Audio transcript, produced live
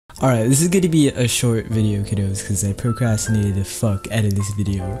Alright, this is gonna be a short video, kiddos, because I procrastinated the fuck out of this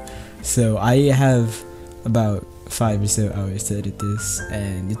video. So I have about 5 or so hours to edit this,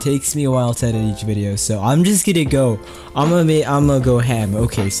 and it takes me a while to edit each video, so I'm just gonna go, I'm gonna go ham.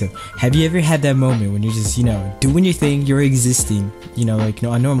 Okay, so have you ever had that moment when you're just, you know, doing your thing, you're existing, you know, like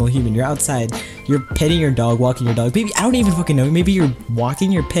a normal human, you're outside, you're petting your dog, walking your dog, maybe, I don't even fucking know, maybe you're walking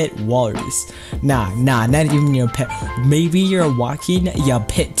your pet walrus, nah, not even your pet, maybe you're walking your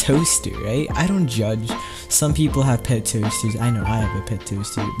pet toaster, right? I don't judge. Some people have pet toasters. I know I have a pet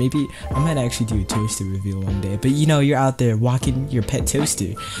toaster. Maybe I might actually do a toaster reveal one day. But you know, you're out there walking your pet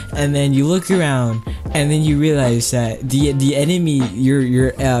toaster, and then you look around, and then you realize that the enemy,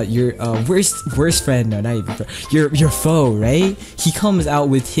 your worst friend, no, not even friend, your foe, right? He comes out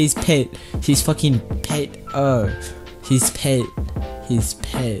with his pet, his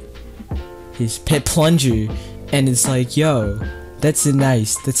pet plunger, and it's like, yo. That's a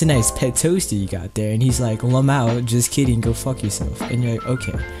nice pet toaster you got there, and he's like, lmao, just kidding, go fuck yourself. And you're like,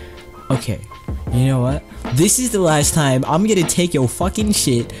 okay, you know what? This is the last time I'm gonna take your fucking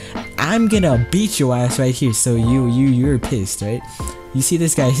shit. I'm gonna beat your ass right here. So you're pissed, right? You see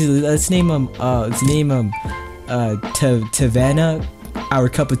this guy? Let's name him Tavana, our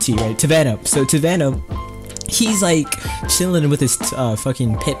cup of tea, right? Tavana. So Tavana, he's like chilling with his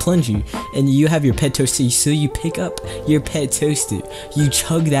fucking pet plunger, and you have your pet toaster, so you pick up your pet toaster, you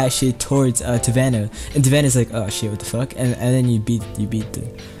chug that shit towards Tavana, and Tavana's like, oh shit, what the fuck, and then you beat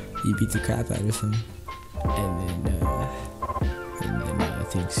the crap out of him, and then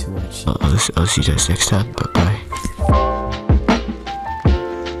thanks for watching. I'll see you guys next time. Bye bye.